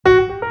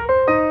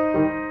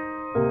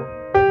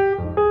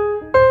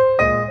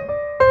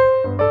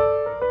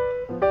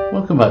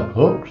Welcome back,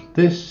 folks.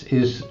 This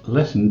is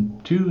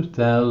lesson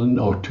 2000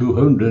 or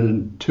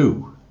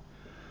 202,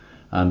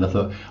 and I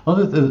thought,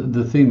 oh,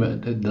 the theme.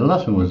 The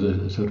last one was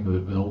a sort of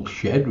an old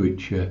shed,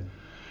 which I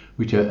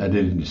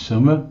did in the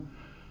summer.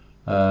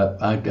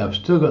 I've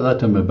still got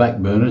that on my back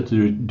burner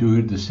to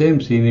do the same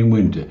scene in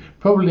winter,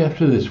 probably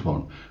after this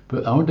one.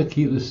 But I want to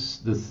keep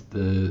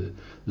the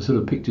sort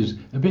of pictures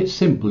a bit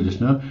simple just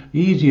now,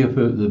 easier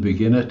for the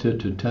beginner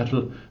to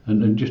tackle,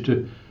 and just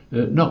to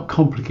not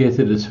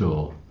complicated at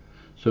all.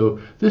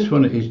 So this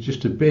one is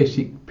just a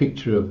basic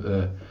picture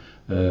of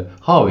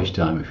harvest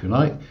time, if you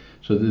like.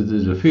 So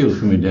there's a field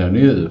coming down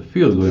here, there's a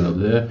field going up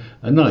there,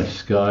 a nice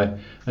sky,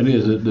 and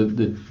here's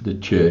the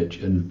church,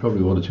 and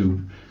probably one or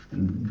two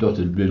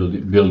dotted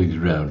buildings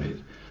around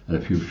it, and a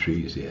few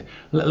trees here.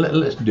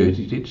 Let's do it.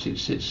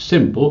 It's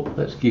simple.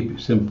 Let's keep it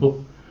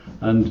simple,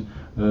 and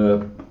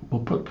we'll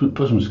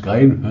put some sky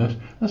in first.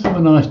 Let's have a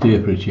nice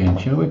day for a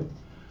change, shall we? A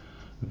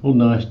full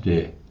nice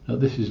day. Now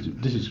this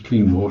is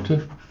clean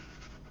water.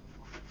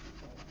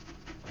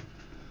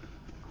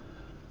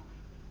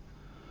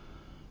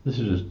 This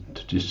is a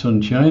touch of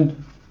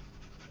sunshine.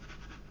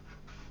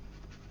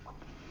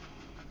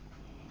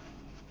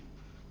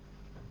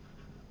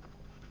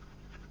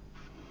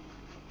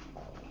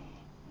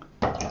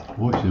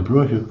 Wash the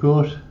brush, of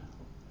course,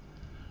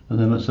 and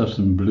then let's have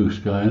some blue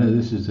sky in it.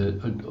 This is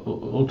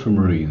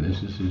ultramarine. This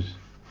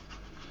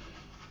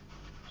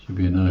should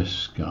be a nice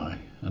sky,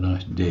 a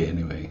nice day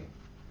anyway.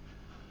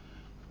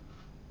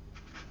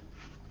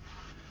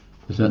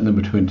 There's that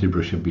number 20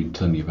 brush I've been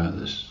telling you about.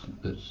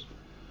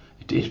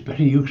 It is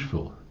very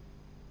useful.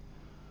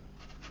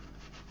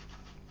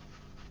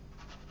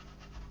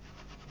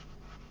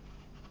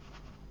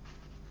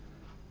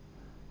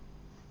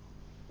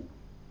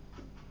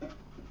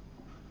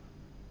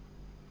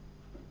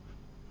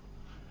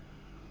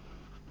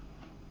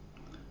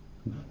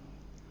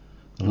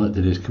 The light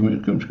that is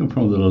coming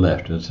from the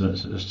left, so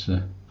let's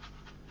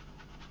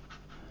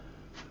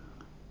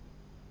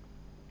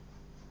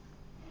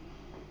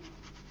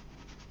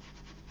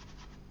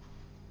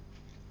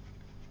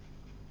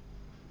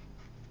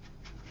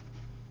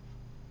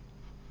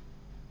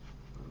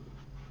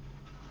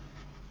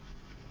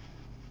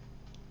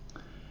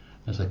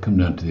as I come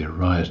down to the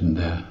horizon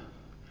there,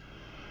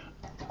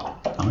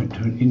 I want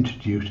to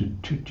introduce a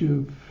touch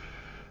of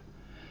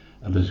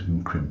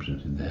alizarin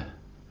crimson in there,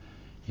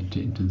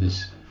 into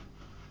this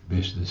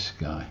base of the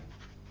sky.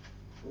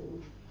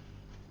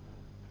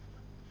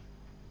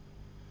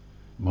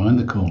 Mind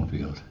the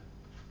cornfield.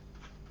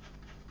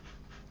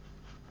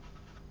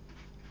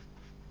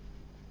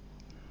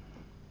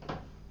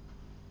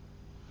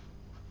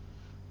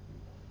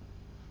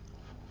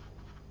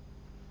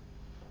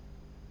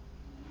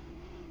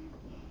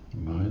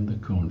 Mind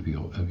the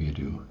cornfield, whatever you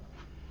do.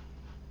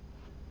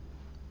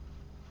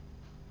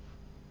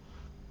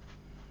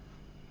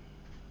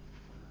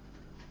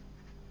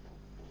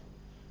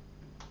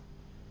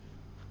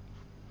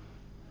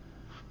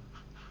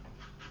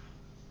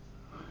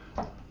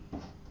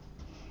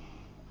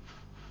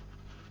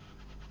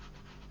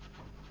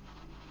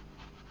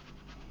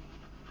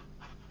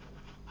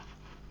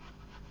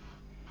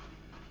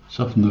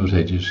 Soften those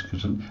edges,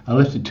 because I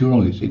left it too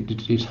long.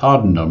 It's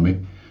hardened on me,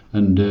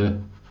 and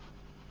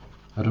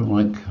I don't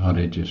like hard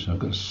edges, so I've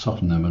got to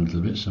soften them a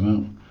little bit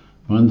somehow.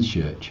 Mind the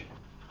church.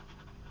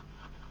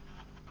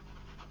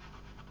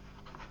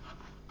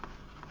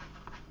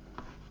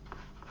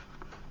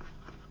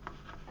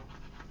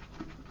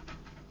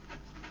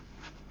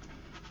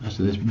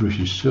 So this brush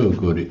is so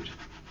good,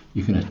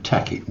 you can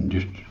attack it and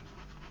just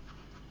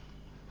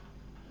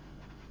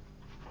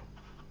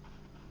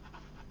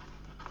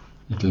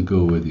it'll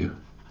go with you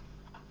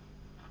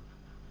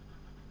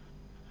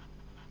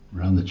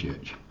around the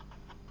church.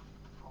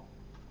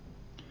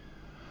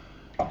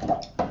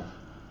 I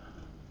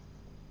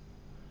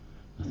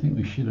think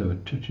we should have a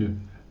touch of,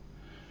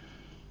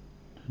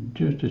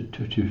 just a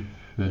touch of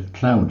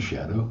cloud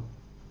shadow,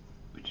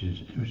 which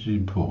is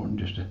important,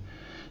 just to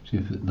see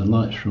if the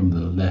light's from the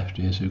left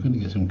here, so we're going to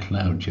get some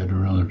cloud shadow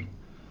around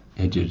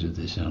the edges of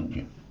this, aren't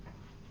you?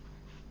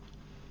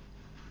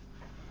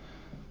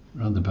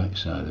 Around the back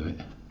side of it.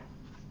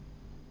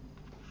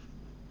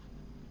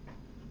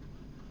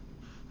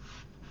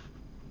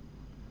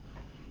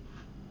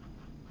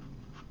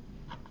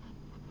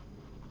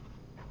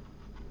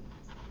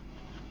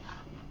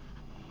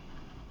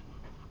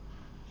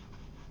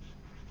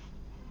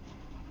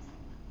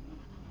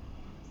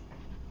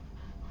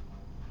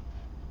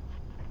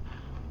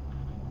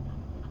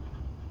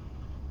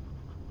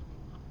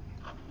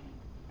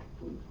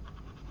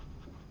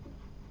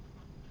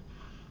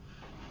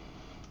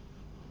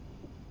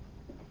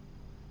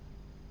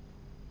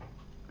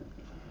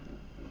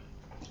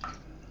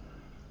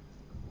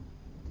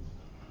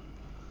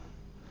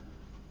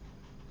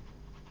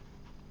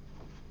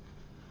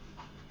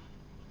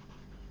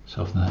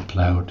 Soften that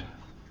cloud.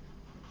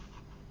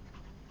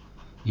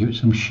 Give it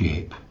some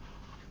shape.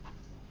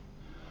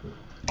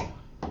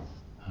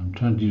 I'm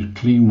trying to use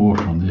clean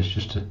water on this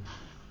just to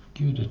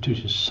give it a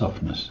touch of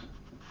softness.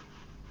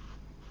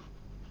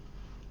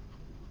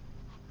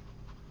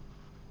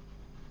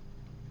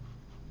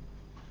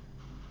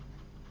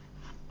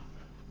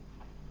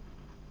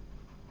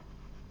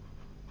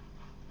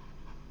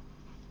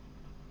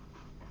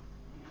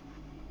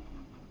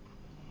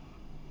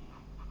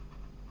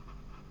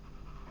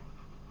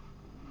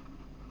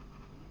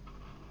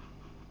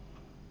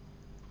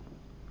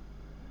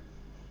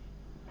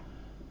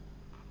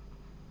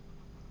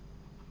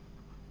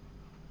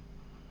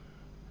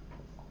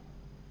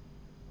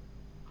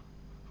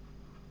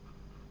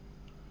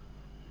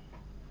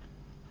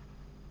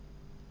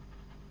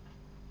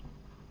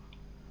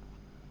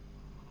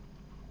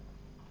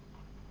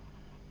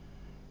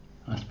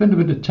 I spend a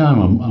bit of time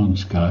on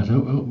skies. I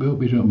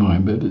hope you don't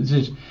mind, but this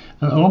is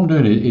all I'm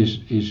doing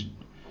is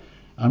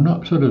I'm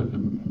not sort of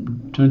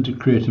trying to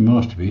create a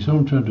masterpiece. All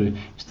I'm trying to do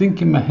is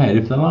think in my head,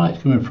 if the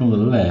light's coming from the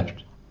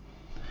left,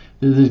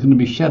 there's going to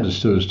be shadow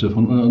sort of stuff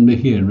under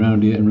here and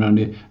round here and round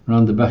here,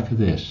 around the back of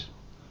this.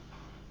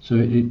 So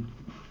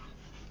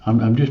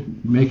I'm just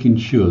making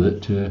sure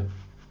that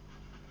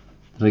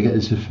I get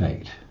this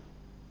effect.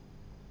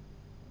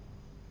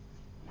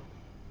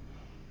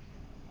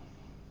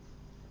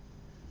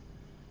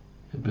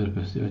 A bit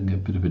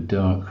of a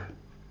dark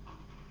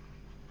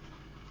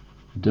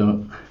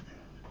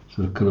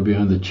sort of colour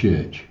behind the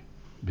church.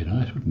 Be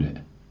nice, wouldn't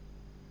it?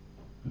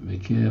 But be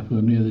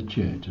careful near the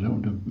church. I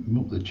don't want to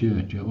muck the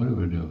church or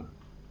whatever I do.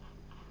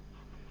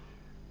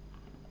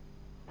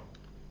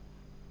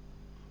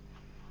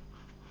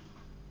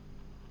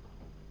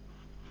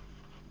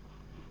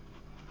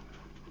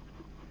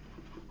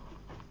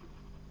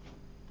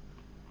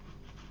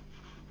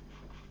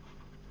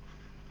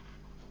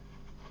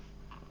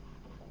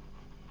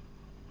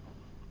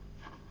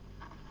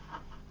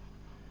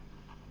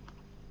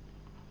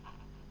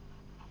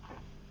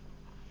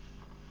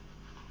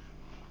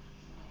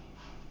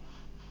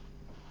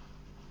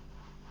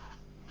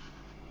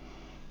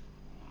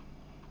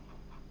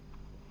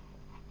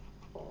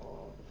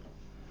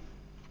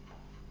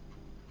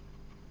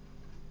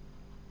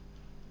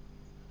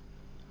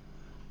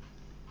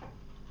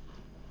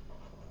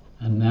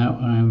 And now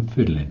I am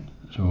fiddling,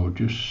 so I'll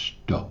just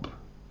stop.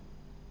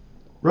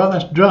 Right,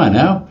 that's dry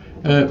now.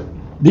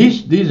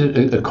 These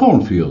are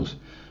cornfields,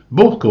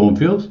 both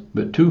cornfields,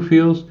 but two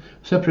fields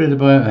separated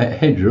by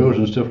hedgerows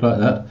and stuff like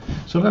that.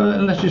 So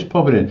let's just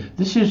pop it in.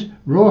 This is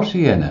raw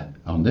sienna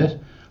on this.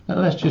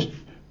 Let's just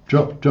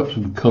drop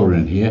some colour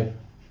in here.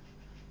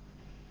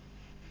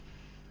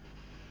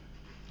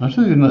 I'm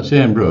still using that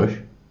same brush.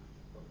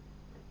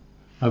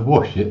 I've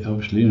washed it,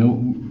 obviously, you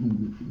know.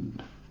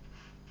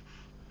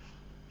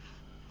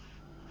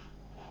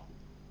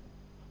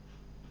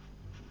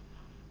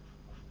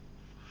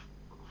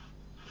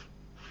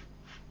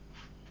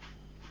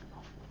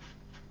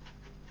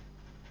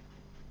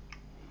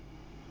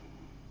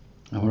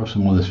 I've got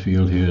some on this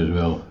field here as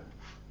well.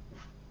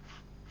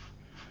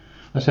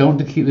 I want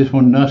to keep this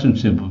one nice and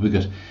simple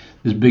because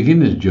there's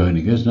beginners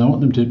joining us and I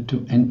want them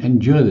to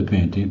enjoy the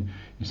painting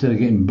instead of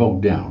getting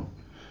bogged down,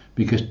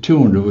 because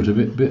 200 was a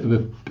bit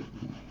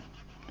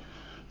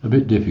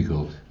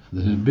difficult. It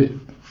was a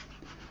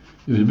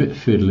bit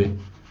fiddly,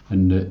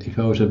 and if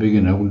I was a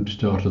beginner I wouldn't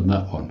start on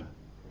that one.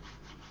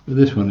 But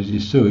this one is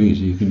just so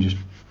easy, you can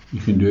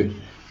do it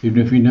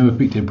even if you never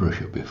picked a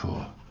brush up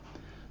before.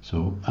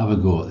 So have a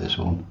go at this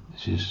one.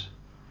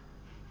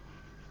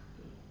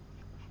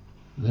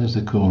 There's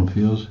the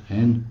cornfields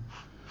in.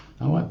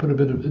 I might put a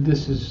bit of,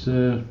 this is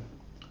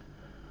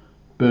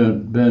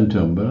burnt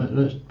umber.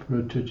 Let's put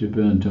a touch of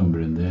burnt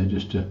umber in there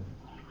just to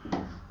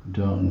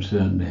darken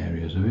certain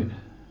areas of it.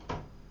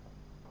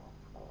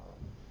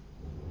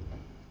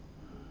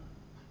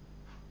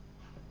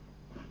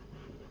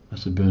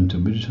 That's the burnt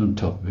umber just on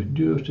top of it,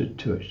 just a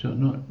touch.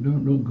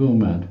 Don't go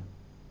mad.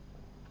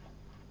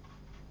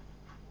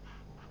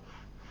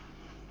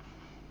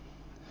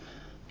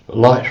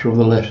 Lights from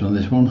the left on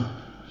this one,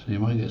 so you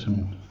might get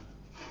some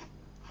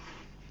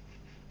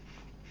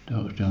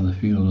darks down the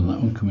field on that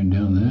one coming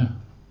down there.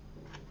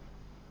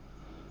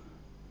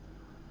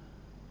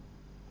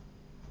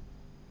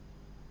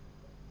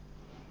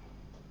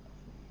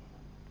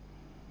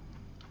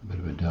 A bit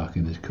of a dark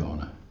in this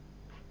corner.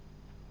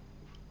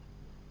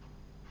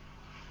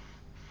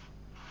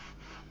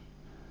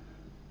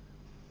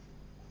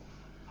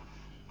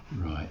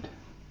 Right.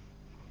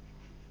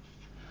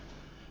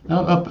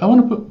 Now I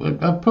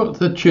put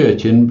the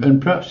church in,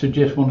 and perhaps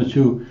suggest one or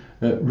two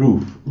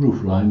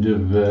roof lines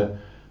of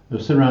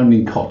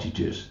surrounding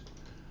cottages.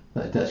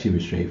 That should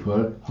be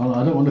straightforward.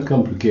 I don't want to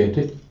complicate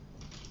it.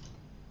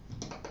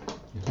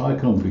 If I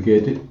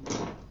complicate it,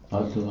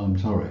 I'm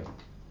sorry.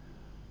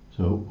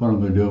 So what I'm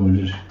going to do, I'm going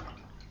to just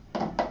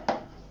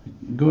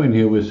go in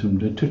here with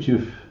a touch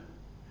of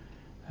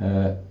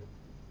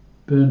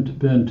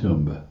burnt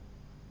umber.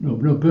 No,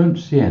 burnt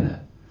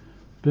sienna.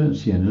 Burnt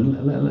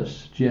sienna. Let's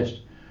suggest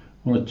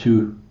one or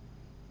two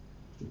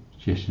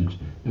suggestions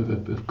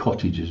of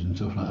cottages and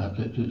stuff like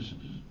that that's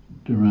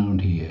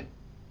around here.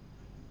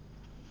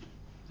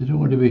 They don't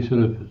want to be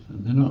sort of,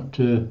 they're not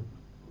just,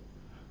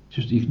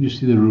 you can just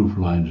see the roof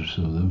lines of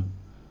some of them.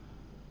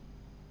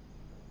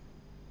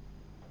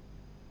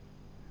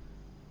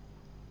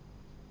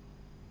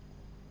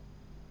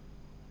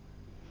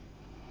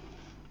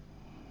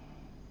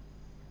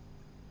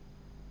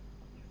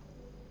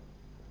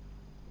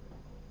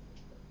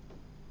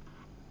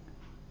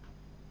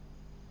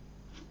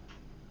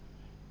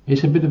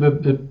 It's a bit of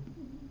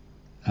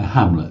a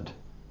hamlet.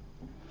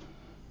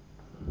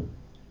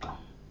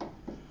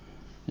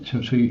 So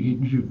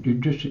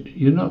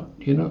you're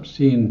not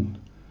seeing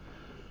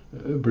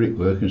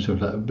brickwork and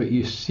stuff like that, but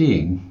you're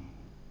seeing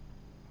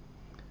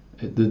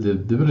the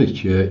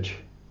village church,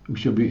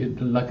 which will be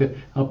like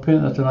I'll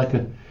paint that like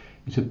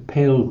it's a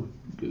pale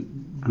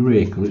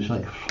grey colour. It's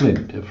like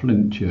flint, a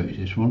flint church,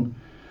 this one.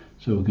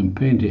 So we can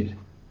paint it.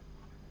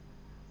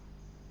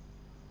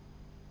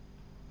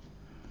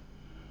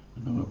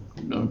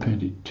 Don't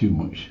paint it too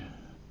much,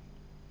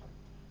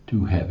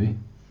 too heavy.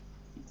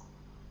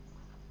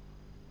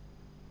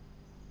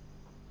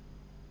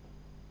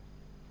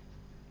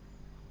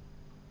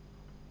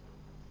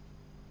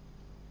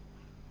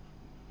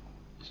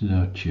 This is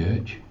our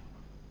church.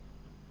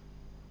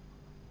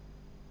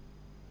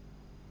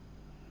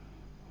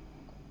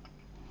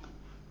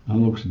 That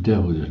looks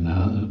devilish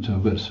now, so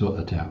I've got to sort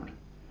that out.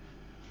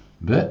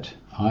 But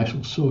I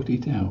shall sort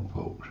it out,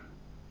 folks,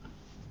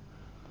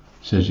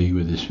 says he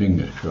with his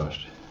fingers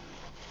crossed.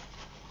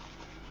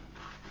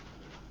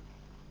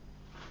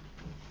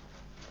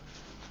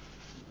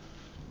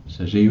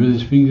 Says he with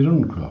his fingers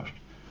uncrossed.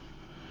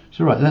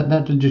 So right,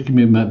 that'll just give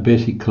me my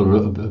basic colour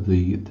of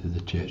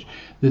the church.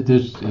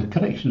 There's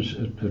collections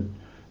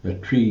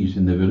of trees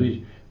in the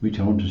village which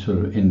I want to sort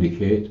of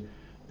indicate.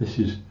 This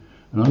is,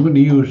 and I'm going to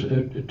use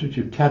a touch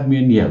of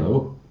cadmium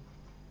yellow.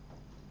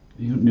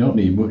 You don't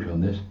need much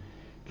on this.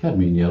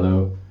 Cadmium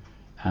yellow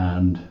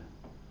and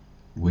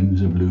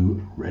Windsor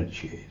blue red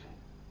shade.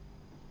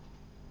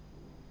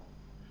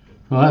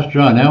 Well, that's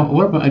dry now.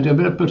 What about, I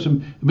better put a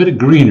bit of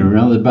greenery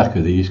around the back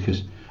of these,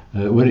 because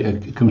when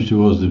it comes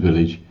towards the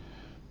village,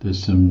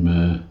 there's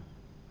some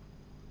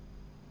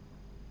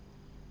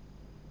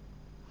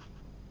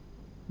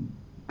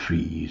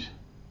trees.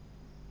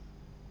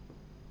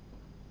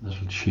 This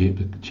will shape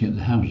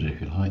the houses,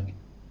 if you like.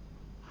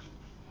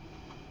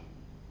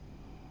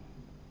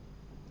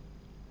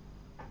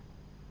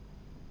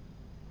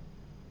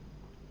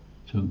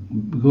 So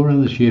we go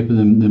around the shape of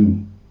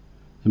them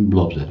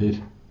blobs at it.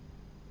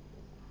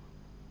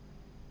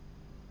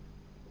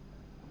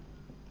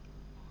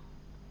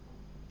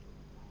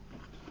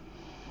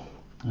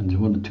 And there's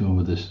one or two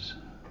over this,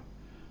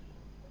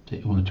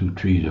 take one or two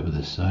trees over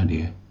this side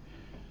here.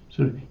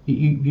 So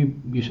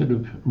you sort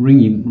of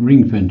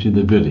ring fencing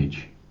the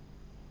village.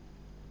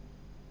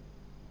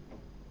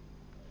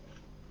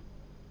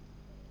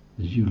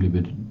 There's usually a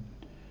bit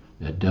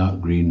of dark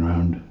green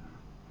around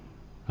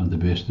the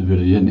base of the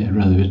village, and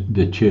around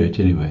the church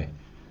anyway.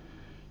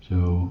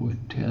 So we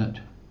can take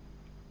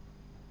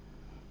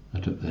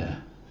that up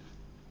there.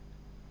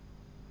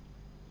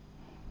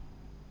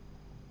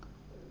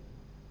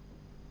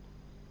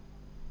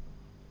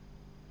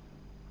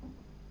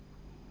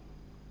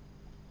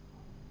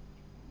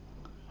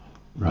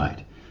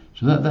 Right,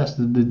 so that's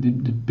the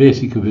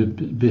basic of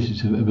it,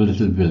 basis of a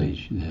little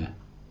village there.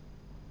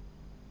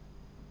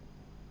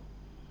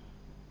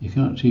 You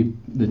can't see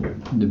the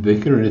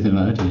vicar or anything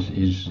like that.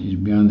 He's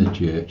behind the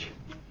church.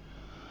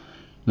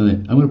 Now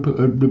then, I'm going to put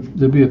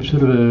there'll be a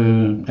sort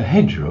of a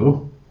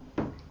hedgerow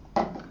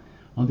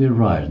on the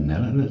horizon there.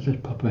 Let's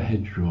just pop a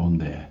hedgerow on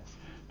there.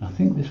 I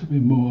think this will be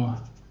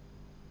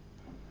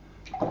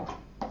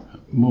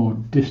more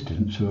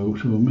distant, so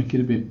we'll make it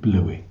a bit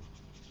bluey.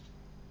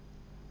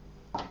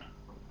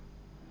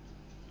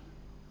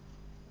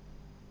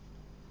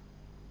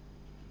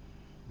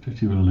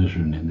 Touch of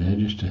alizarin in there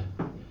just to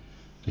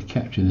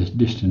capture this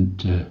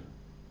distant.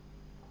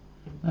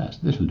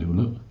 This'll do.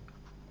 Look,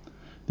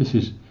 this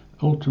is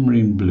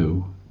ultramarine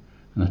blue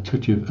and a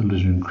touch of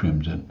alizarin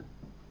crimson.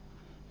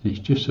 It's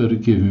just sort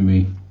of giving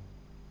me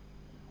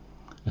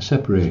a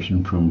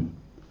separation from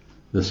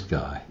the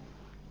sky.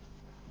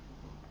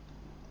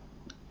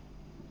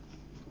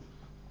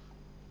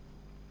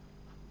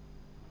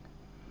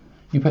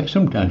 In fact,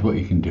 sometimes what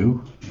you can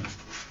do,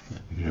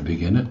 if you're a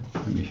beginner,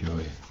 let me show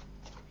you.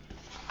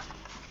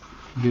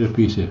 Get a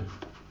piece of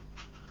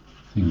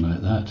thing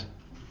like that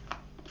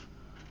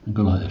and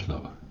go like this,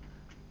 look.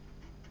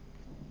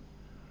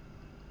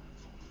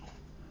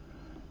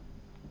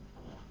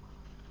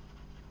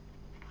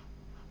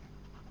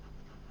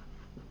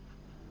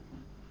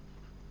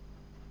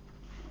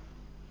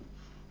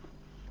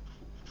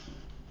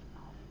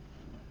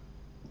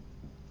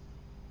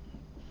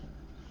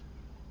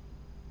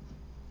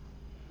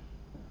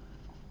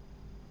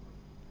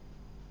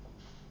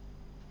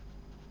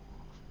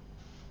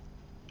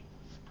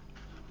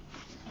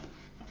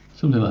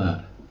 Something like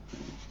that.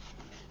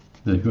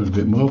 Then if you want a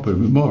bit more, put a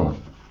bit more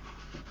on.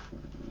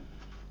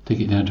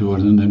 Take it down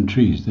towards them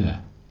trees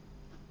there.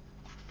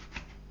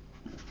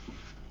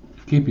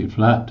 Keep it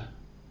flat.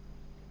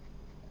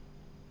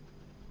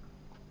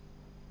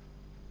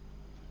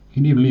 You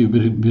can even leave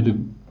a bit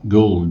of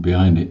gold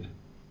behind it,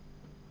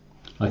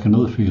 like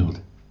another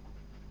field.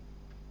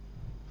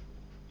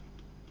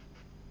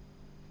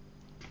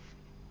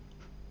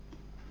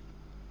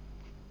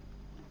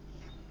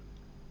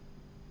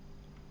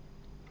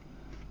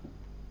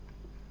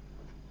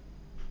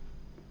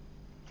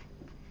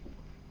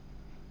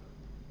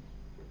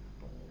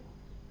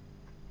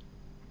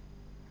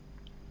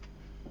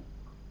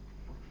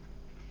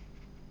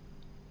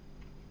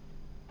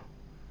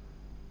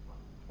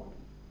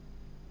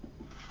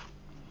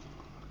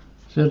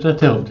 So that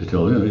helped at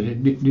all.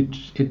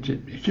 It's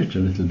just a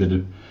little bit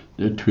of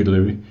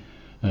twiddlery.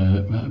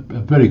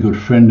 A very good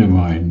friend of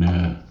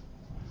mine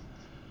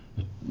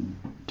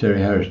Terry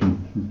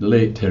Harrison,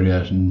 late Terry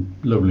Harrison,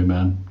 lovely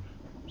man,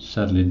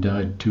 sadly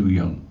died too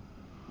young.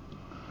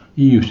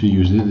 He used to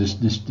use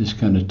this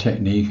kind of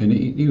technique, and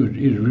he was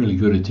really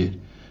good at it.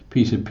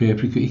 Piece of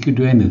paper, he could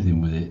do anything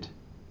with it.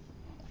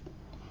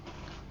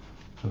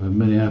 I've had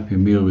many happy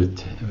meal with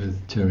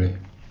Terry.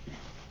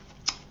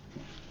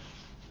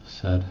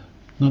 Sad.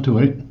 Not to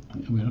worry,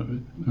 we're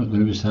not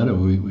going to be sad.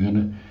 We're going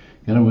to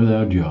get on with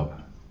our job.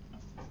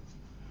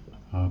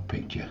 Our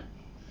picture.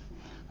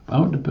 I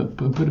want to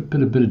put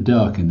a bit of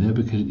dark in there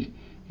because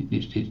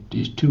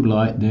it's too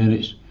light there,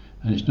 and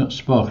it's not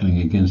sparkling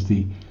against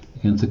the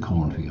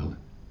cornfield.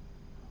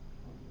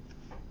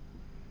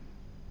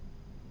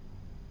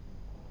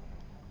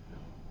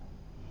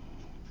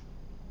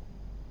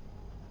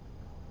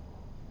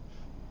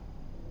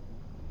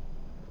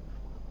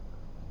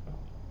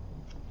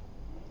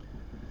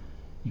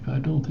 I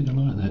don't think I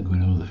like that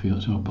going over the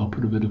field, so I'll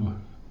put a bit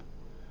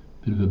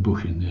of a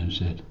bush in there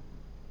instead.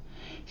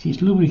 See,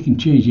 it's lovely, you can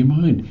change your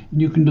mind,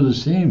 and you can do the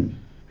same.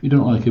 If you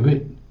don't like a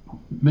bit,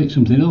 make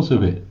something else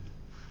of it.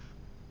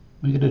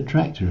 Make it a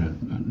tractor,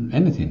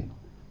 anything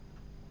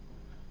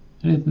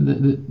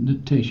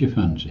that takes your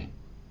fancy.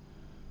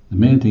 The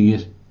main thing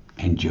is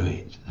enjoy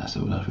it. That's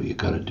what you've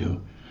got to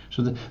do.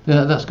 So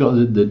that's got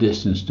the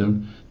distance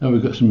done. Now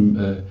we've got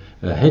some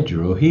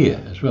hedgerow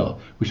here as well,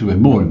 which will be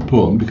more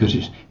important because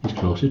it's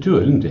closer to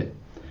it, isn't it?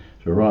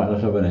 So right,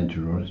 let's have an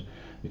hedgerow.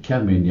 The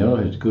cadmium yellow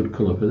is a good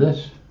colour for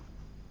this.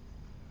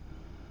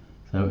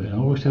 So I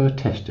always have a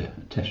tester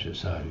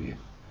side of you.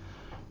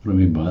 What I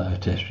mean by that, a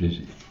tester is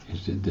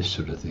this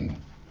sort of thing.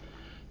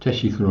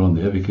 Test your colour on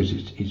there because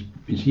it's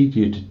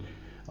easier to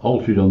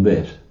alter it on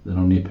this than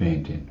on your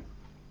painting.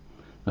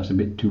 That's a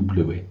bit too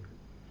bluey.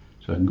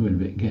 So I can go in a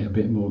bit, get a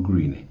bit more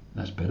greeny.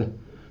 That's better.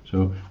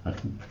 So I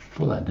can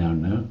put that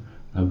down now.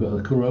 I've got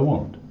the colour I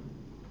want.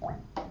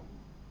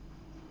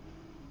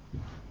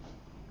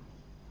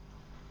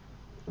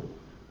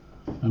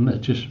 And let's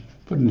just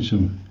put in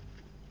some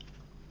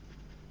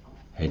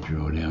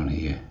hedgerow down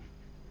here.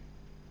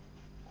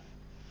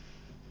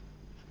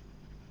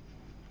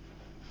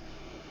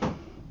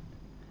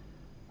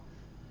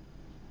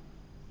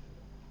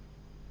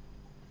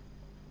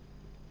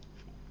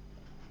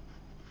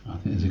 I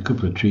think there's a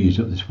couple of trees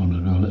up this one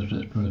as well.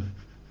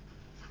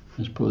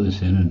 Let's put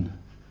this in, and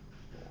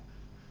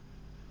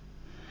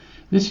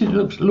this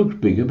looks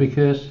bigger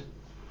because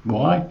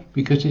why?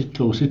 Because it's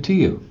closer to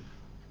you.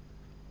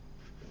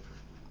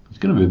 It's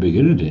going to be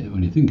bigger, isn't it?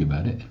 When you think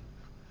about it,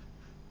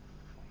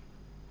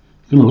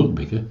 it's going to look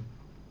bigger.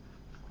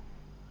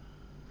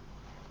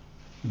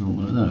 I don't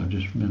like that. I've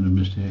just made a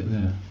mistake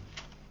there.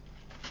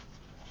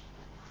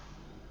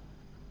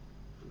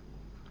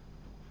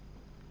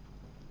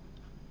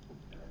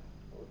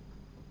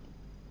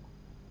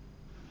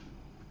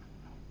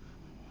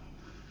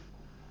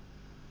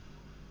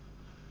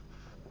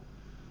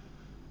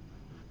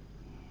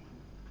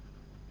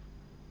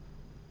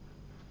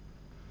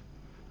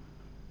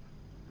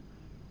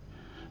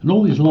 And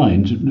all these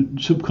lines,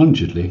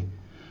 subconsciously,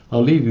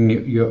 are leading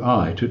your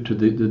eye to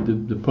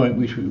the point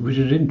which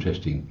is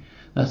interesting.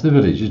 That's the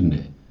village, isn't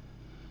it?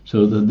 So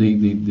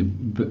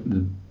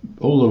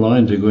all the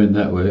lines are going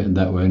that way, and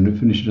it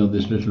finishes on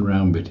this little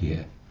round bit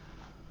here.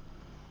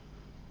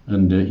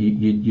 And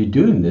you're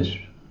doing this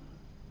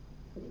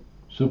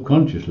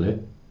subconsciously,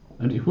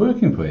 and it's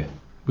working for you,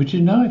 which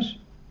is nice.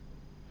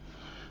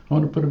 I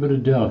want to put a bit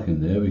of dark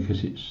in there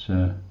because it's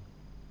not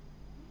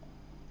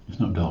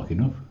dark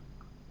enough.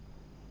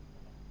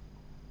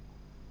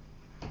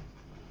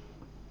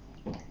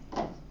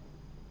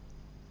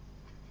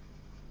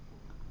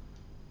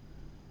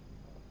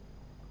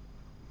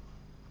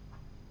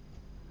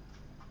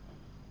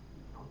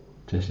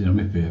 Test it on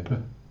my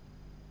paper.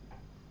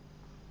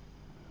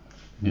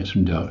 Get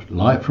some dark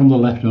light from the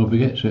left, don't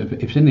forget. So if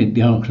there's any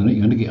darks on it,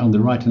 you're going to get on the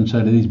right hand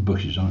side of these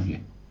bushes, aren't you?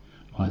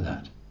 Like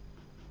that.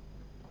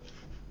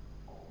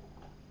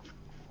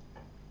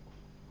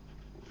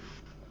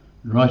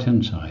 Right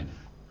hand side.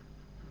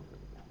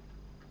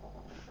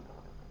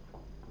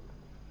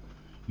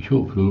 Which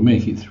hopefully will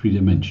make it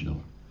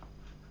three-dimensional.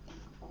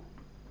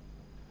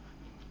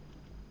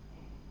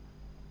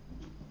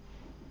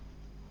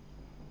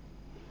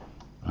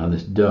 And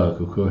this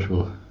dark, of course,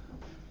 will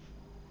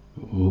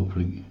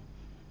hopefully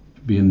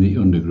be in the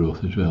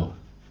undergrowth as well,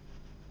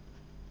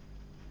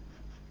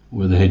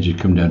 where the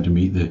hedges come down to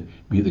meet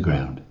the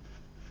ground.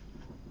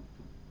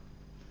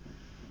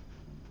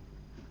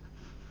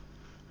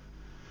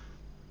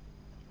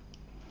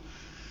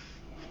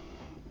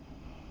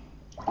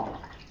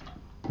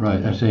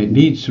 Right, I say it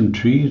needs some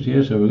trees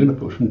here, so we're going to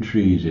put some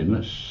trees in.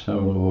 Let's have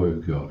a look what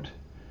we've got.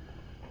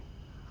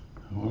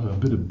 Well, a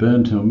bit of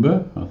burnt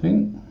umber, I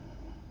think.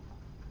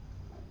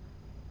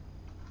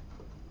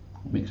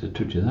 Mix a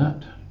touch of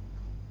that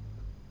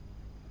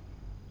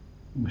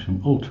with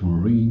some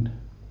ultramarine.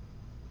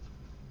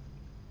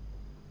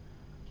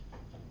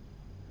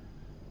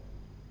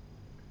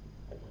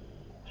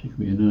 She could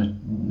be a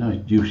nice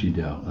juicy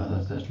dark.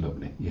 That's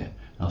lovely. Yeah,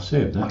 I'll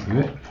save that for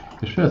it.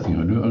 The first thing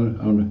I'll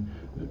do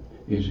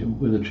is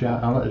with a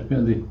trout. I like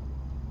to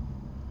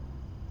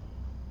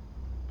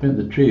paint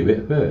the tree a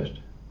bit first.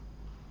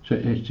 So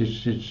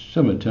it's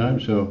summertime,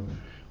 so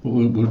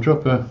we'll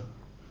drop a.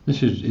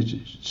 This is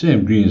it's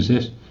same green as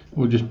this.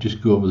 We'll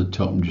just go over the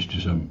top and just do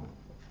some.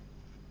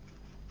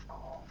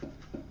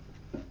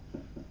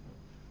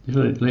 Just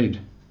let it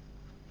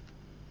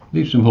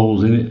leave some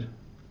holes in it.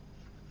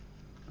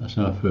 That's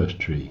our first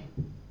tree.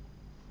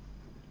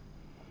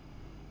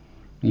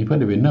 It'd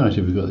probably be nice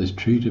if we got this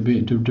tree to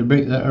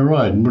break that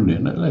horizon,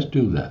 wouldn't it? Let's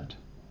do that.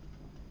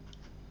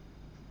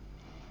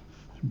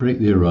 Break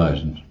the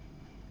horizon.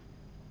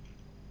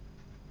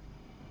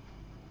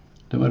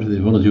 Don't matter if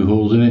there's one or two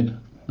holes in it.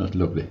 That's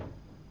lovely.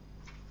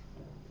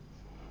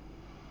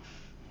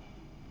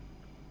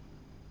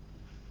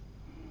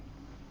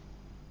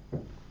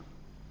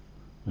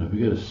 Now if we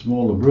get a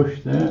smaller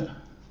brush there.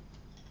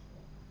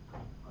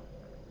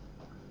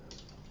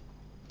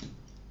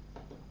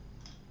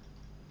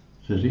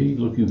 Says he,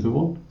 looking for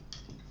one.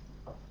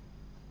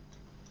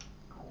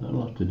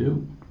 That'll have to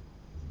do.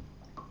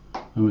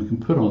 And we can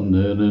put on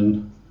there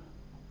then.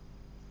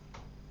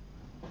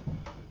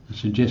 I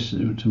suggest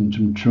some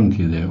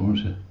trunky there.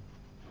 Wants a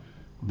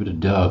bit of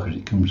dark as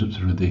it comes up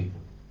through the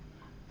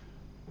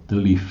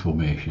leaf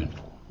formation.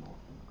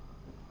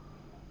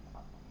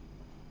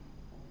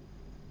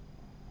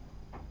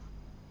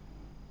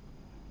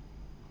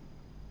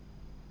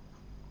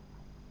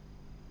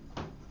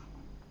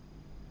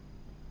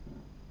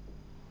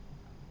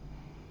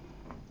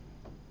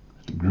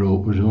 Grow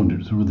up was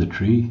through the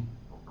tree.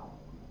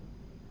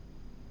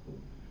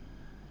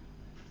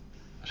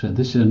 So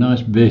this is a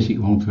nice basic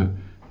one for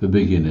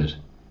beginners.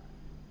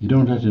 You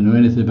don't have to know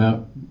anything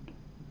about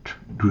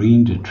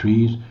green to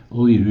trees.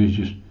 All you do is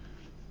just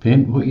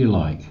paint what you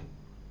like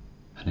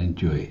and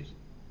enjoy it.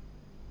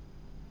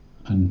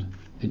 And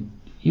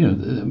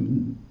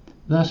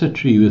that's a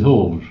tree with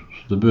holes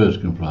so the birds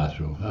can fly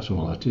through. That's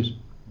all that is.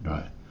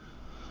 Right.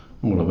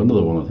 And we'll have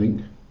another one, I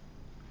think.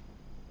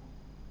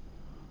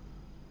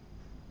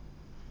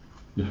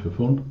 Just for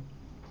fun.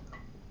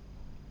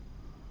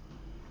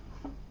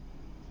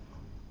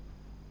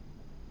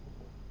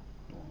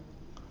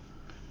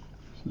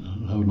 So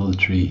I'll have another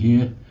tree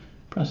here,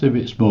 perhaps a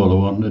bit smaller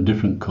one, a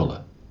different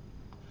colour.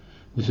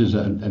 This is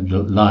a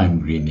lime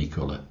greeny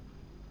colour.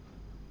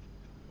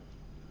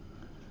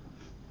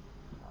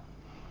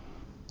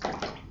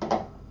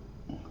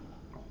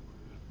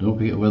 Don't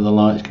forget where the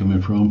light's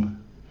coming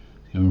from.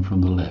 It's coming from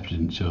the left,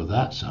 and so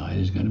that side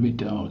is going to be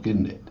dark,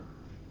 isn't it?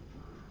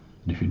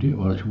 And if you do it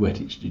while it's wet,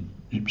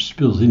 it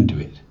spills into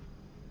it.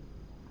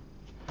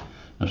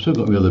 I've still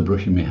got my other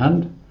brush in my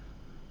hand,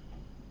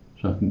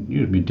 so I can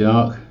use my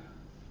dark.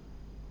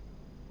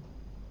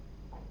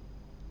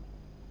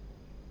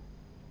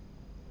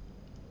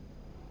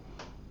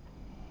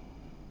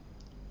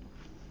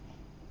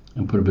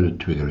 And put a bit of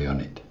twiggery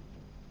on it.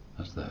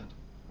 That's that.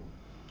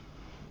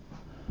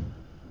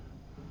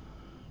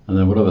 And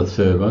then we'll have a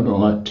third one. I don't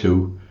like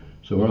two,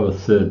 so we'll have a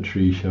third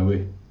tree, shall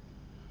we?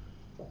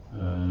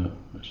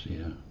 Let's see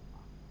now.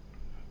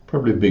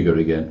 Probably bigger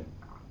again.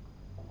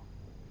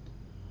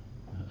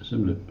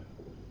 Some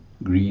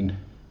green.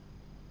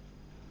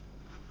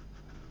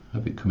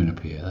 Have it coming up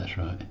here, that's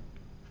right.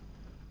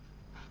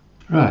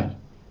 Right,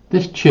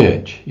 this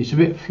church, it's a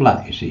bit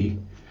flat, you see.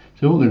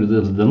 So what we're going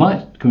to do, the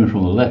light's coming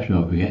from the left,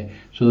 don't forget.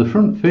 So the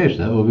front face of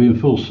that will be in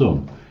full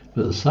sun.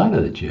 But the side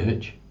of the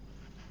church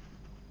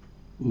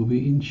will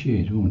be in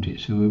shade, won't it?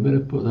 So we better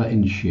put that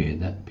in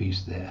shade, that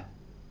piece there.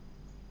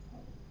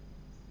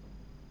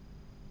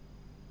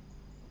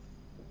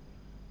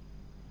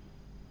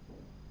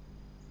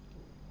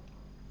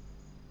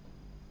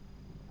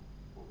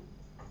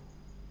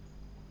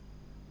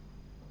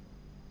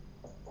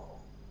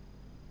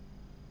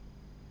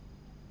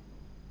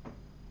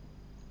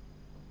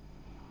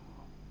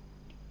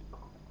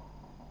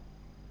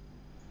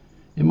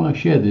 In my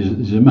shed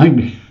there's a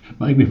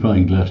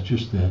magnifying glass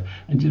just there,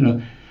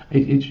 and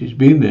it's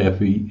been there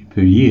for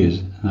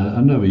years.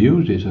 I've never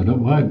used it, so I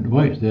don't know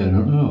why it's there. I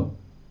don't know.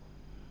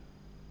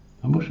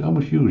 I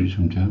must use it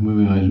sometime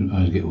when my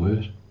eyes get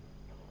worse.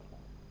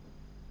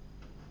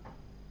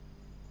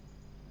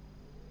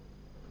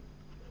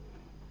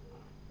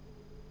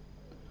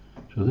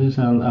 So there's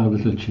our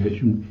little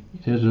church.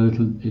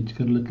 It's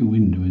got a little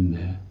window in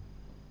there.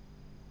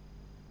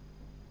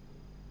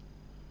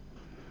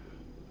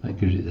 That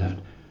gives it that,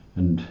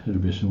 and there'll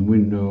be some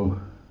windows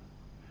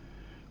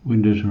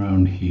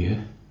around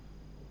here,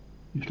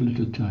 just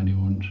little tiny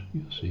ones,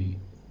 you'll see.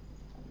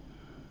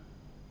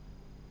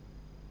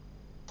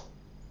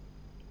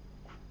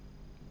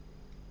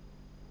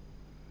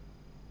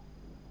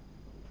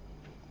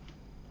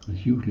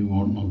 There's usually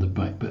one on the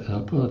back, but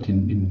I'll put that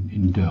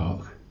in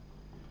dark.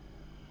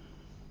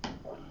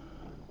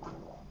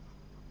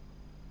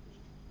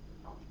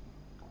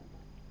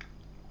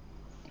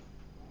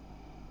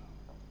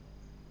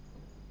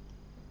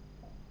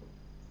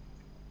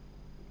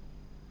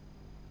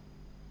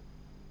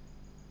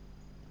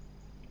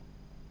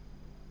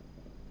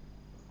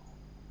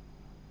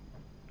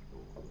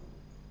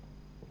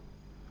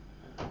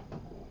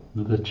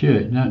 The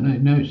church, now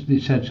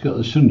it's got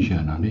the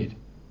sunshine on it.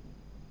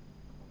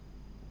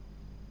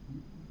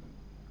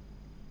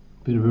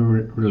 Bit of a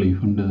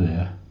relief under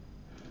there.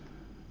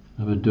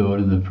 Have a door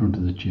in the front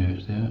of the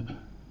church there.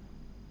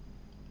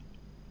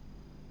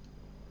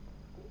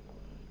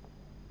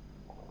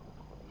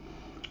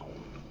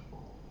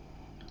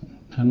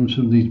 And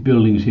some of these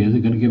buildings here,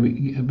 they're going to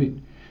get a bit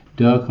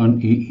dark on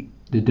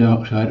the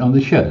dark side, on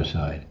the shadow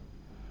side.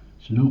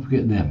 So don't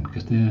forget them,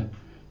 because they're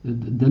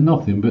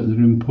nothing, but they're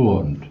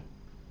important.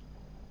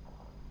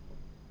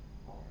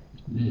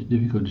 It's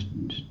difficult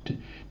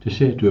to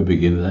say to a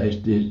beginner that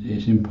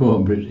it's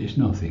important, but it's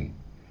nothing.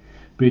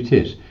 But it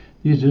is.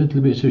 These are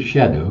little bits of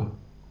shadow,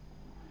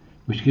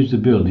 which gives the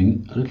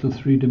building a little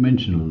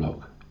three-dimensional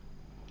look.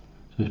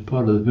 So it's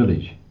part of the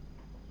village.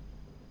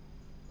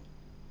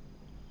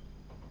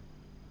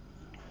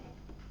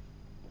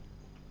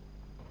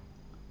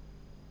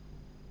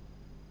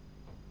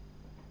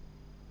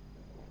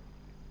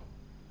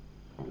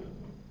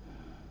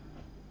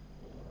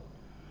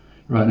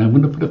 Right, now I'm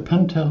going to put a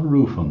pantel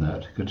roof on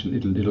that because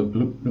it'll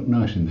look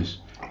nice in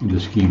the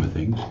scheme of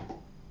things.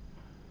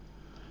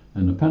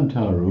 And the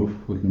pantel roof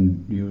we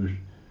can use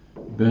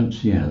burnt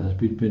sienna.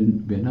 That'd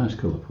be a nice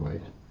colour for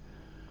it.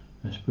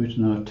 Let's put it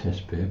on our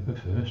test paper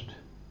first.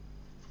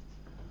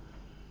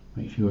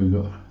 Make sure we've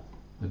got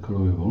the colour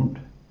we want.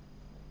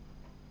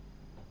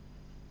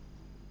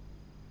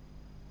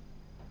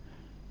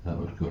 That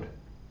looks good.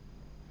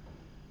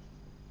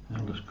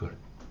 That looks good.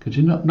 Because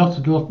it's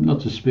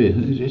not a space.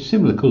 It's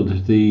similar colour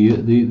to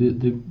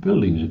the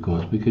buildings, of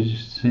course, because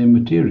it's the same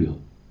material.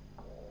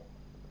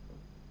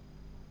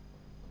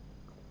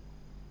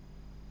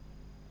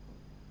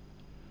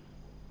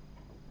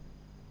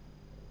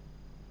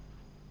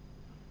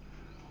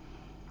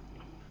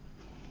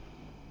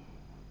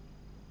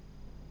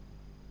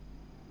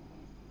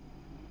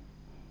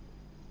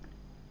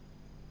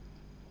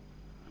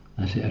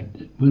 That's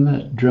it. When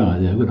that's dry,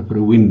 there, I'm going to put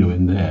a window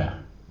in there.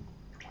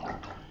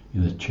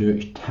 In the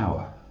church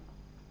tower,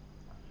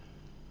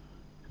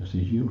 because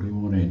there's usually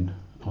one in.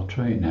 I'll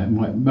try it now. It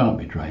might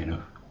be dry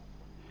enough.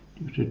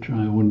 Just to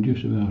try one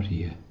just about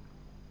here.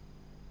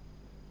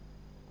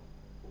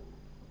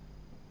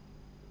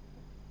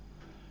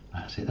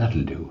 That's it.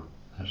 That'll do.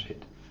 That's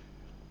it.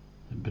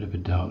 A bit of a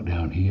dark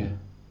down here.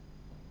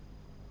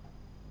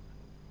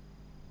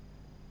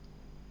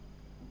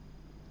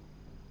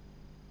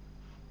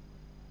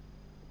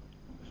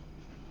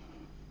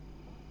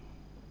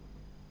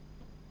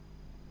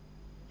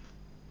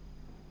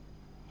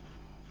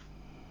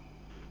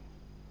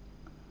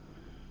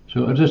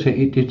 So as I say,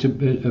 it's a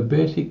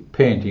basic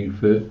painting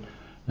for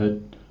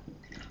to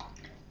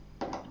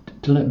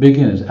let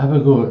beginners have a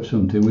go at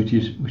something which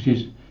is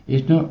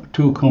not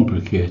too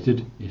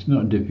complicated. It's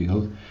not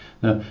difficult.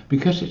 Now,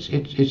 because it's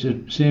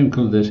the same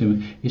colour,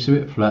 it's a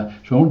bit flat.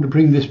 So I want to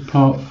bring this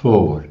part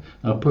forward.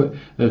 I'll put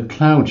a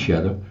cloud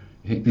shadow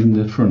in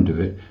the front of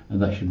it, and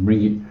that should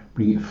bring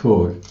it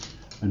forward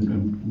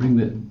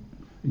and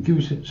give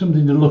you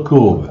something to look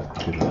over,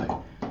 if you like.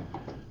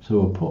 So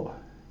we'll put.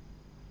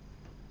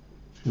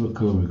 See what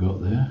colour we've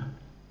got there.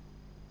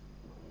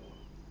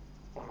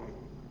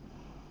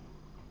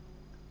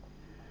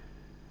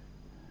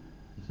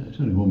 It's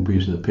only one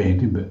piece of the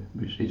painting, but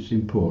it's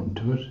important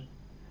to us.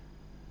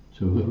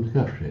 So we've got to look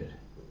after it.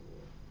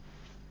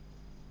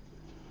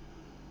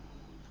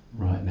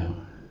 Right now.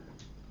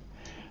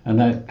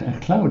 And a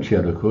cloud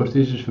shadow, of course,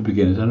 this is for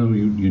beginners. I know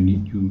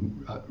you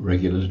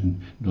regulars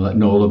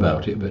know all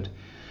about it, but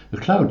a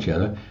cloud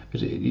shadow,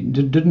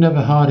 it doesn't have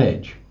a hard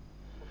edge.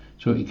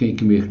 So it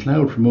can be a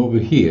cloud from over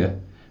here,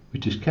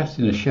 which is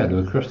casting a shadow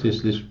across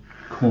this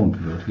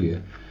cornfield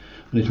here,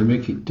 and it'll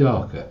make it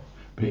darker.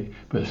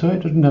 But so it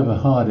doesn't have a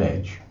hard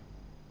edge,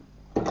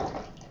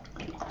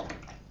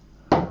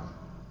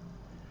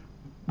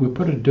 we'll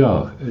put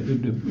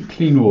a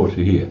clean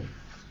water here.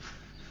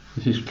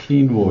 This is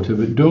clean water,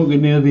 but don't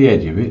get near the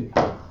edge of it,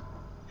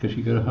 because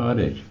you've got a hard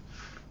edge.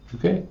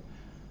 Okay?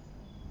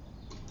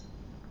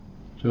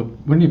 So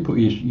when you put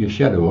your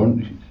shadow on,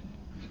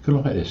 you go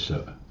like this,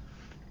 so.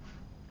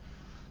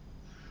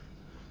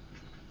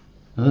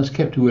 And that's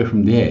kept away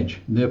from the edge,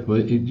 and therefore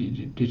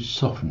it's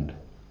softened.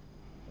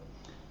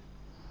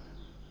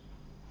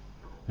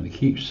 And it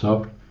keeps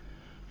soft,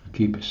 and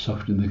keep it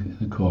soft in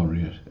the corner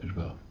here as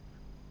well.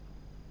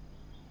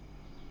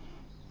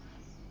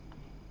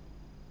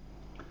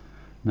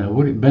 Now,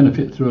 would it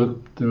benefit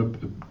through 2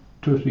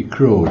 or 3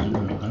 crows? I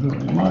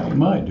don't know. It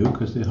might do,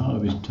 because the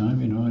harvest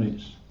time, you know,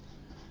 and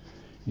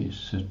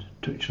it's a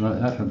touch like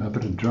that. I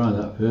better dry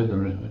that first,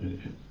 or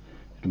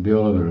it'll be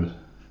all over us.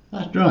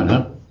 That's dry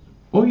now.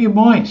 What you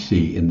might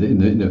see in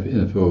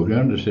the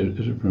foreground, as a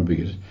from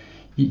beginners,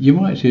 you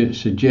might see a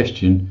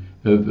suggestion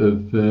of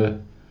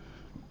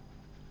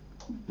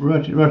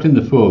right in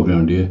the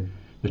foreground here,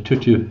 a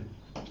touch of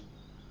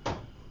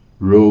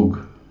rogue.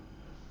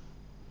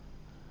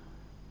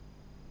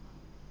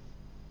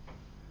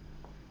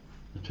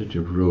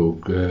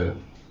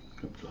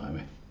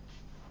 Blimey.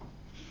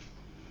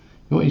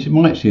 What you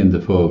might see in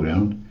the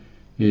foreground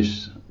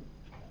is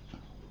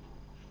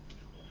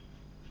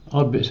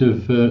odd bits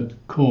of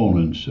corn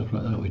and stuff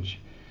like that, which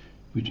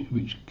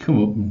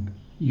come up, and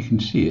you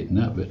can see it and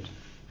that, but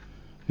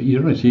But you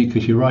don't see it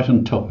because you're right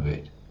on top of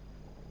it.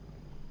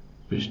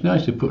 But it's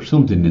nice to put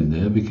something in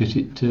there because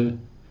it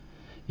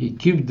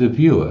gives the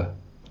viewer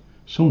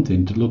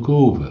something to look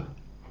over.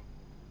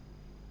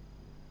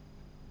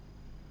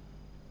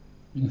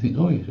 You think,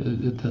 oh,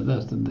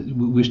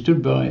 we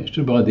stood by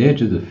the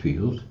edge of the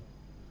field,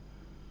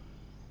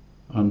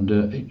 and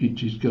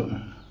it's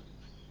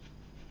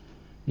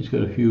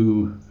got a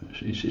few.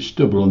 It's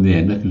stubble on the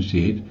end. I can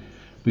see it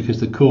because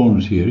the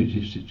corn's here.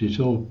 It's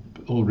all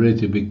ready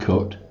to be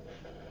cut,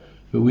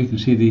 but we can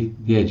see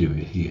the edge of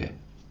it here,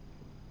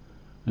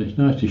 and it's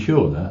nice to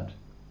show that.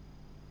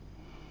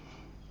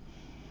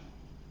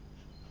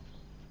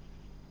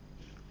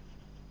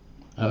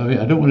 I mean,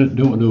 I don't want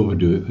to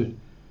overdo it, but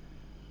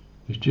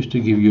it's just to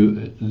give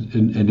you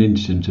an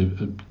instance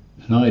of an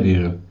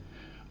idea of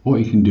what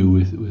you can do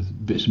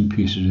with bits and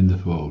pieces in the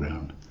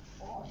foreground.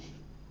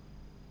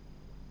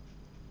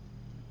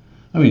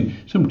 I mean,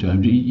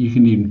 sometimes you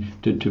can even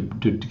to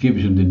give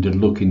you something to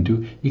look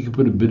into. You can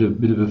put a bit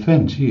of a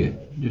fence here,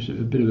 just a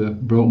bit of a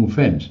broken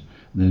fence,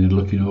 and then you're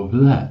looking over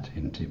that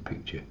into the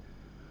picture.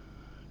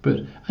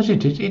 But as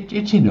it is,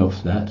 it's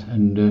enough that,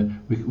 and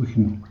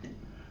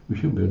we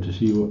should be able to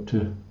see what.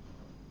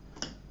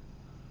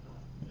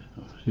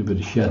 See a bit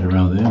of shadow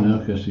around there now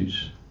because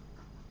it's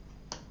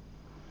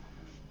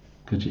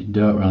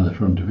dark around the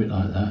front of it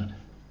like that.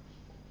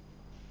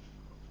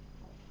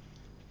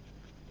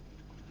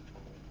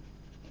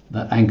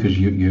 That anchors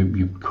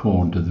your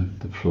corn to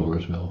the floor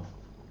as well.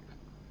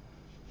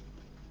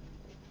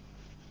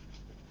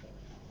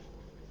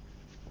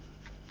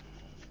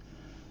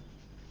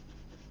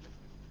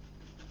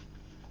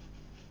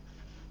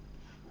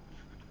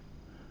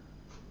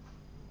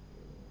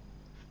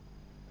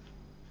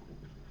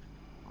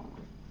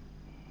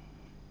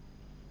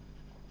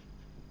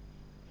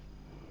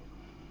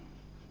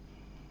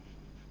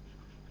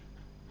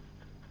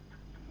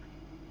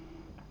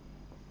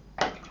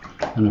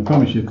 And I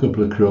promised you a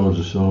couple of crows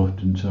or so,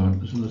 didn't I?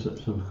 Let's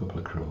have a couple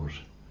of crows.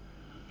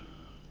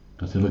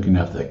 Because they're looking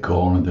after their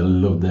corn and they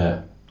love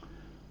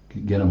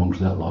get amongst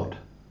that lot.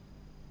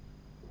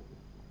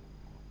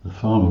 The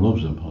farmer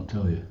loves them, I'll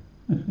tell you.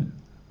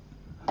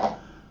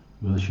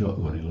 With a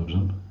shotgun he loves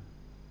them.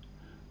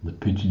 The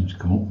pigeons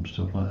come up and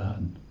stuff like that,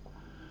 and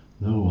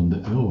they all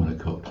want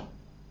to cut.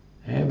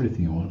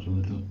 Everything wants a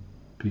little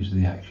piece of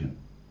the action.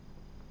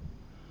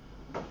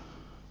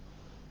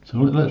 So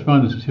let's see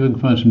if we can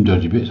find some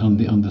dodgy bits on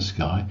the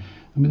sky.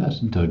 I mean,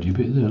 that's a dodgy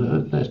bit there.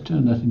 Let's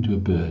turn that into a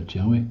bird,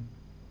 shall we?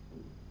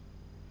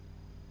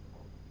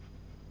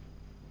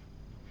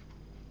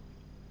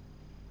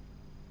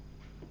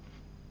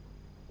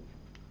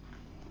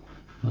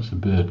 That's a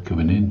bird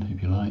coming in,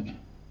 if you like.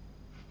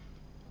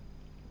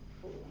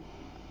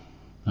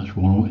 That's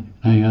one.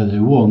 Now you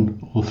either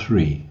 1 or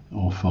 3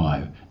 or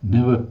 5.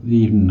 Never the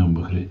even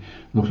number, because it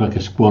looks like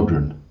a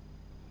squadron.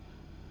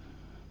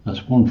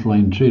 That's one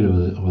flying tree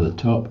over the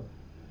top.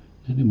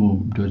 Any more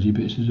dodgy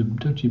bits? There's a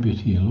dodgy bit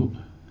here, look.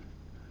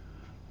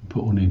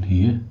 Put one in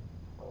here.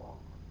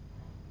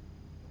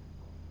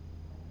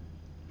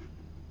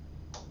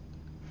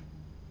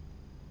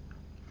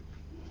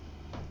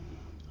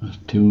 That's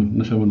 2.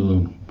 Let's have another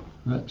one.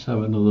 Let's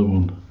have another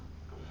one.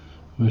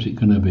 Where's it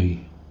going to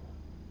be?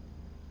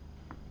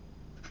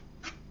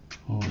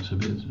 Oh, it's a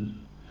bit.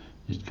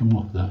 It's come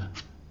off that.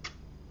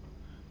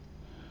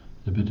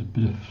 There's a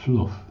bit of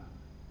fluff.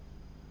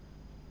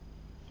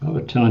 I have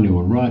a tiny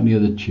one right near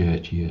the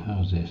church here.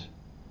 How's this?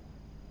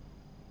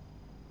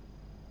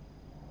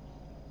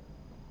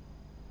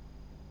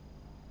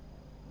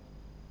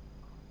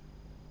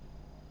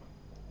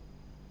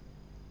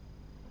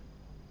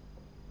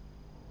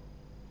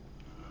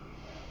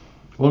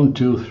 One,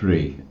 2,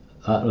 3.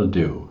 That'll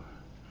do.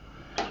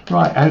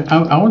 Right,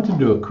 I want to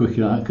do a quick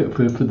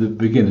for the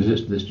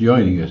beginners that's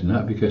joining us and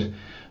that, because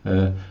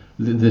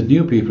there's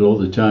new people all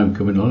the time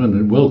coming on,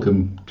 and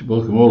welcome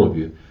all of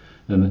you.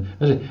 And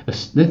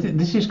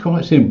this is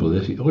quite simple.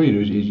 All you do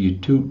is you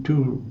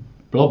two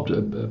blobs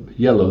of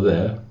yellow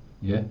there,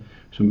 yeah,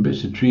 some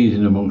bits of trees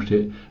in amongst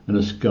it, and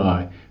a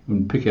sky,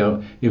 and pick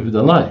out, if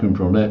the light's coming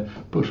from there,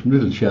 put some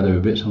little shadow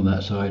bits on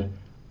that side,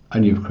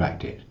 and you've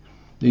cracked it.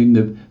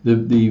 The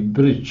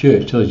village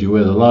church tells you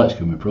where the light's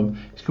coming from.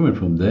 It's coming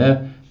from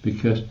there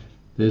because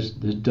there's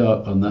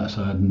dark on that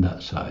side and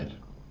that side.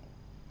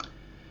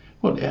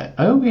 Well,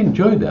 I hope you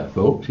enjoyed that,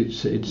 folks.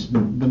 It's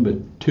number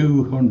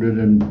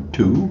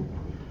 202.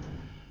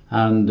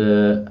 And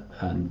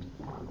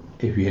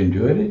if you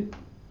enjoyed it,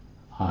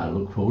 I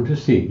look forward to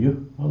seeing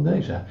you on the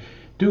next time.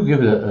 Do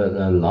give it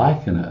a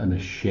like and a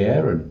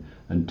share,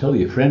 and tell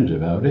your friends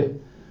about it,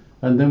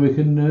 and then we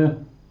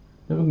can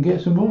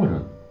get some more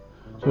done.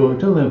 So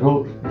until then,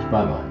 folks, it's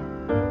bye bye.